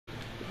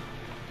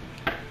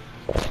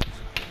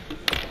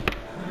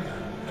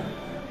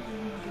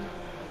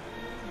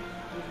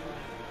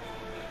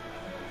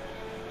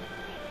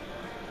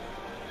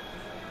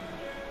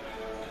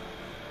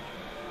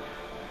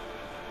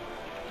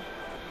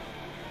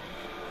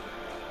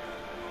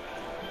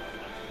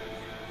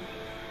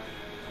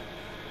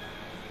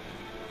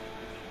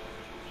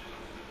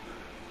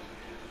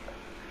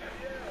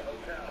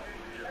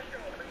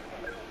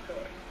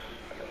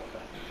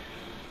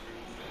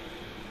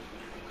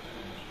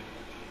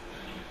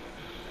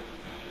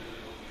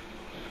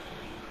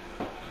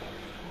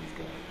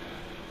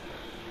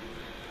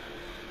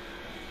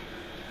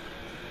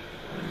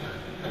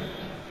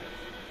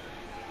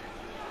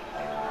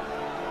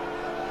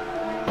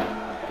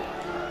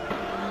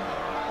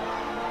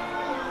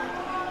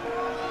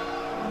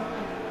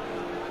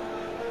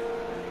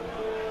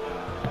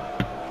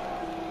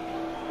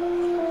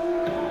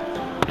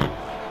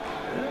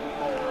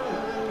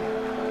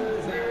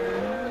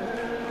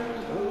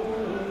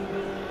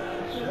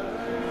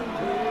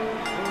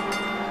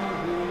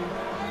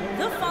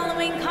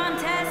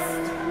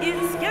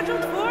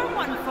scheduled for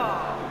one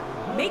fall,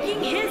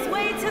 making his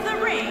way to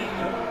the ring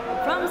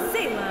from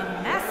Salem,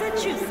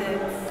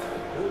 Massachusetts,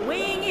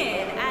 weighing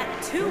in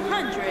at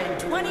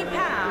 220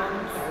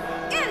 pounds,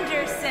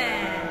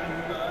 Anderson.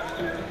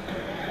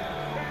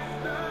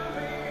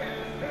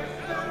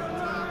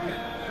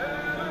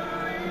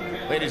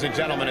 Ladies and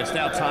gentlemen, it's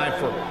now time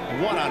for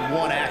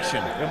one-on-one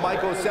action. And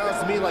Michael, it sounds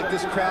to me like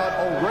this crowd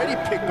already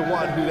picked the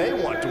one who they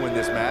want to win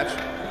this match.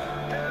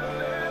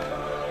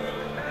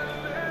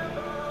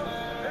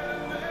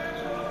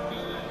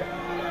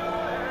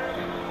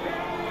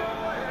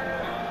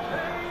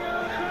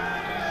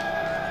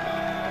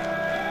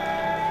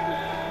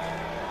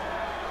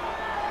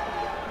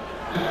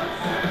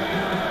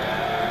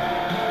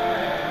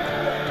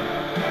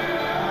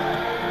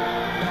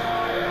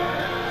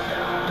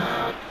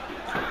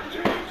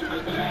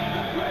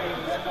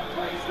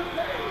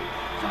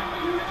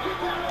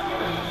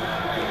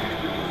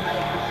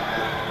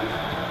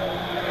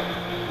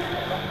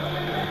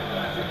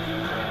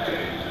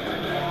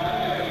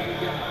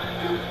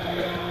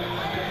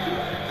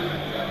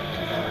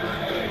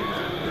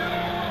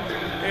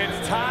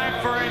 It's time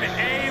for an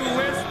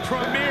A-list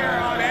premiere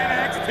on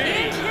NXT.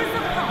 And his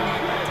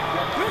opponent,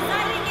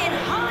 residing in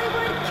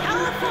Hollywood,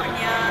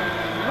 California,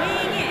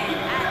 weighing in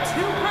at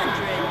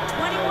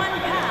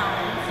 221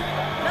 pounds,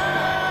 The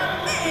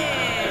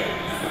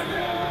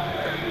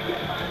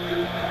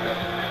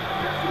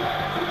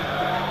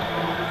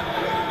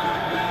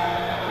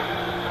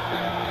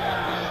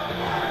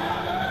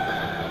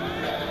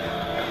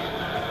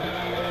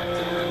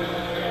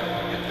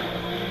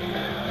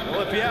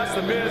Well, if you ask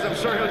The Miz, I'm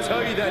sure he'll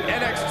tell you that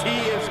NXT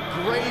is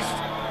graced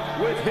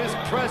with his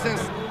presence.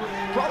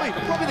 Probably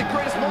the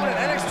greatest moment in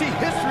NXT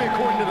history,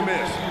 according to The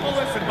Miz. Well,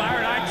 listen,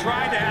 Byron, I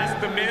tried to ask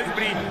The Miz,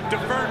 but he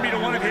deferred me to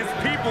one of his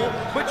people.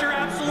 But you're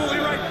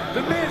absolutely right.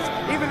 The Miz,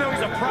 even though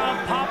he's a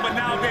proud papa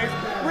nowadays,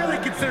 really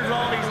considers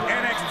all these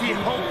NXT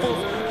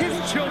hopefuls his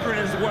children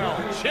as well.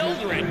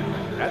 Children?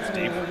 That's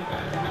deep.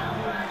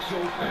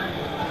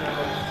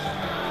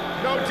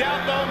 No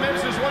doubt, though, Miz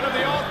is one of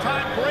the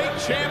all-time great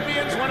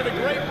champions, one of the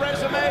great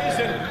resumes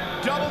in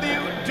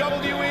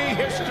WWE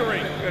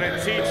history. Gonna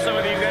teach some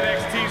of these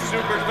NXT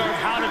superstars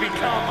how to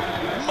become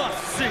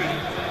must-see.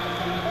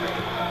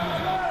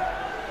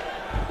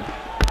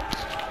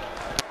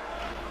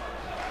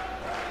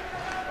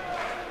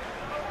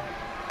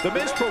 The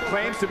Miz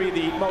proclaims to be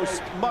the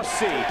most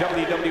must-see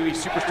WWE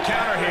superstar.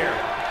 Counter here.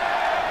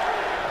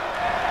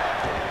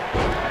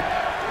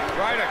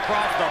 Right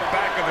across the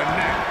back of the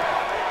neck.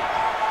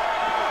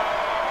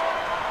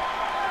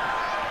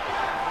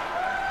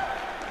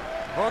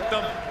 Hooked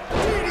him.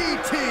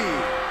 DDT!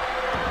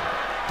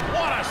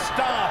 What a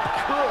stop!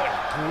 Good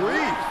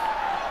grief!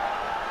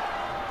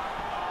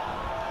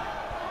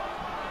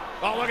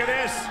 Oh, look at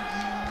this.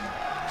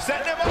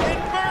 Setting him up,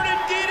 inverted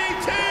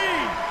DDT!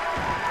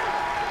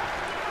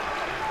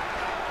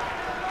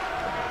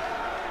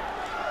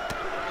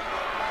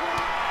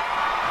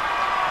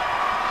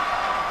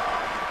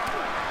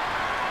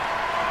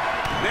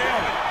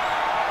 Nailed it.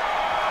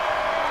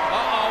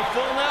 Uh-oh,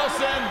 full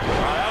Nelson.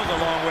 Oh, that was a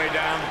long way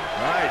down.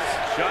 Nice.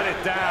 Shut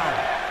it down.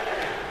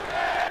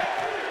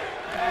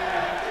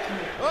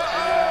 Uh-oh!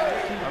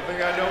 I think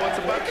I know what's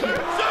about to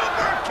happen.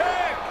 Super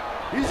kick!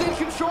 He's in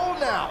control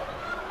now.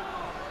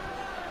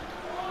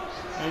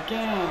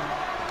 Again.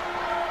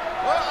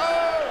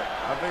 Uh-oh!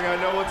 I think I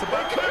know what's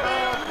about to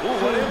happen. Ooh,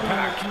 what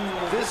impact.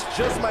 This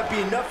just might be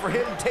enough for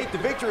him to take the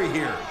victory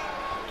here.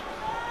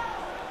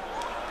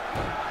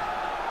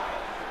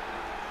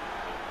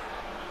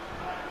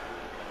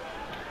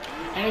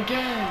 And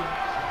again.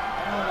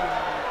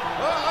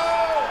 Uh-oh!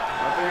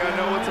 I think I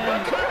know what's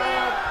about to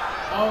happen.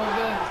 Oh,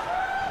 this.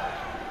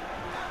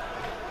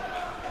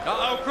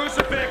 Uh-oh,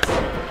 crucifix.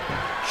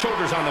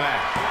 Shoulders on the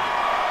mat.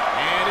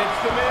 And it's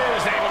The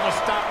Miz able to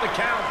stop the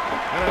count.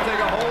 Gonna take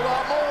a whole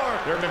lot more.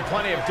 There have been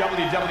plenty of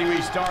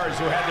WWE stars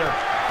who had their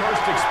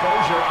first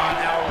exposure on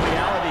our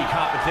reality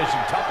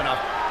competition, Tough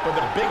Enough, but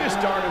the biggest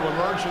star to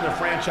emerge from the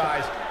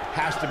franchise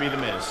has to be The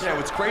Miz. Yeah,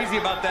 what's crazy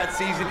about that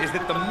season is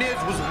that The Miz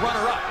was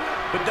runner-up,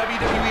 but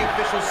WWE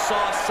officials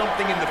saw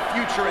something in the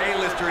future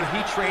A-lister, and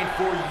he trained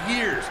for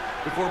years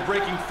before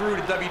breaking through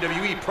to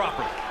WWE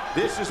properly.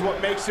 This is what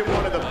makes him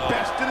one of the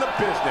best in the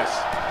business.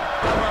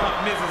 I brought up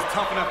Miz's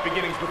Tough Enough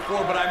beginnings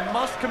before, but I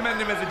must commend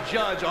him as a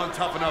judge on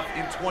Tough Enough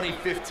in 2015.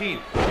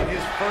 In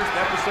his first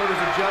episode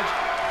as a judge,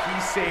 he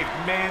saved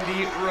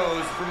Mandy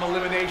Rose from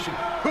elimination.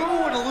 Who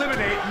would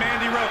eliminate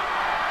Mandy Rose?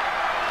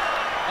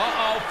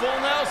 Uh-oh, full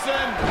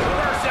Nelson.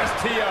 Reverse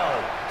STO.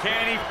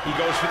 Can he? He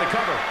goes for the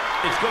cover.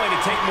 It's going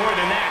to take more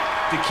than that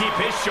to keep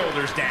his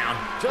shoulders down.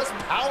 Just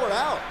powered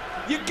out.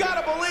 You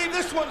gotta believe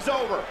this one's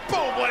over.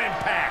 Boom, what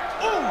impact.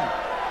 Ooh,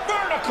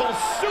 vertical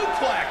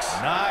suplex.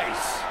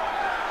 Nice.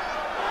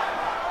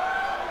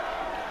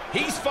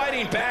 He's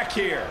fighting back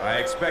here. I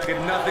expected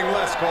nothing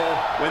less, Cole.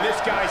 When this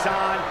guy's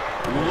on,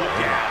 look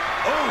out.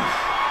 Oof.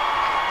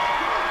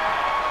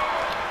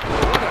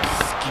 What a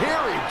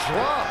scary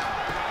drop.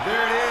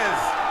 There it is.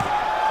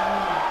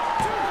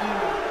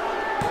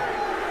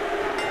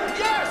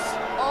 Yes!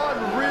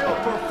 Unreal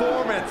performance.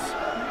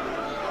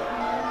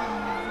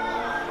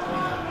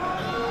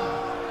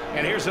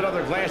 here's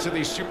another glance at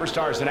these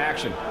superstars in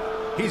action.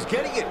 He's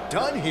getting it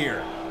done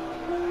here.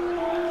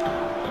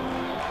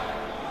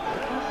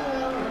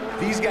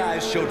 These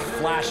guys showed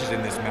flashes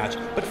in this match,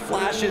 but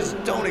flashes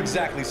don't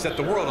exactly set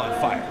the world on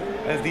fire,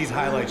 as these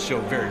highlights show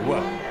very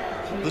well.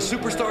 The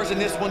superstars in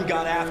this one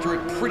got after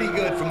it pretty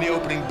good from the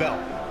opening bell.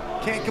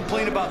 Can't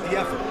complain about the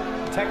effort,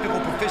 technical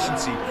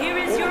proficiency, Here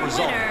is your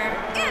result. winner,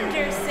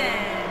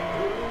 Anderson.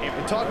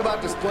 And talk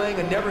about displaying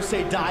a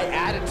never-say-die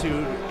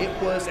attitude. It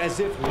was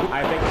as if...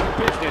 I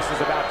think business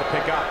is about to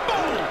pick up.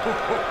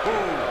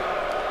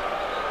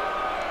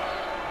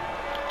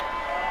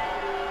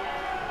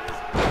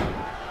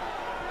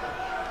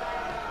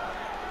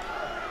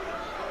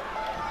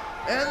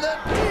 And the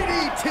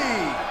DDT!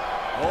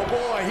 Oh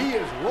boy, he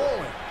is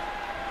rolling.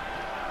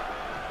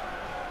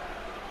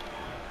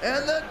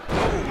 And the...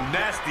 Ooh,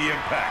 nasty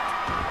impact.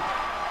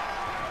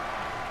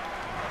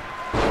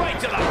 Right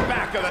to the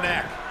back of the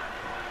neck.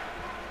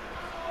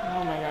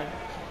 Oh my god.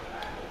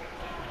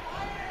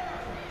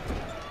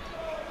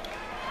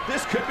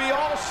 This could be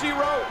all she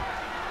wrote.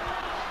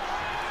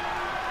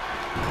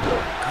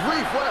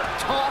 Grief, what a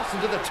toss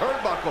into the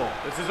turnbuckle.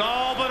 This is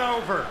all but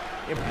over.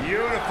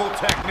 Beautiful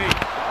technique.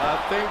 I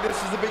think this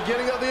is the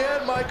beginning of the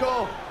end,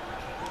 Michael.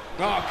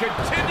 Oh,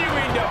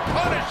 continuing to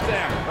punish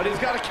them. But he's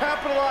got to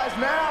capitalize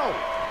now.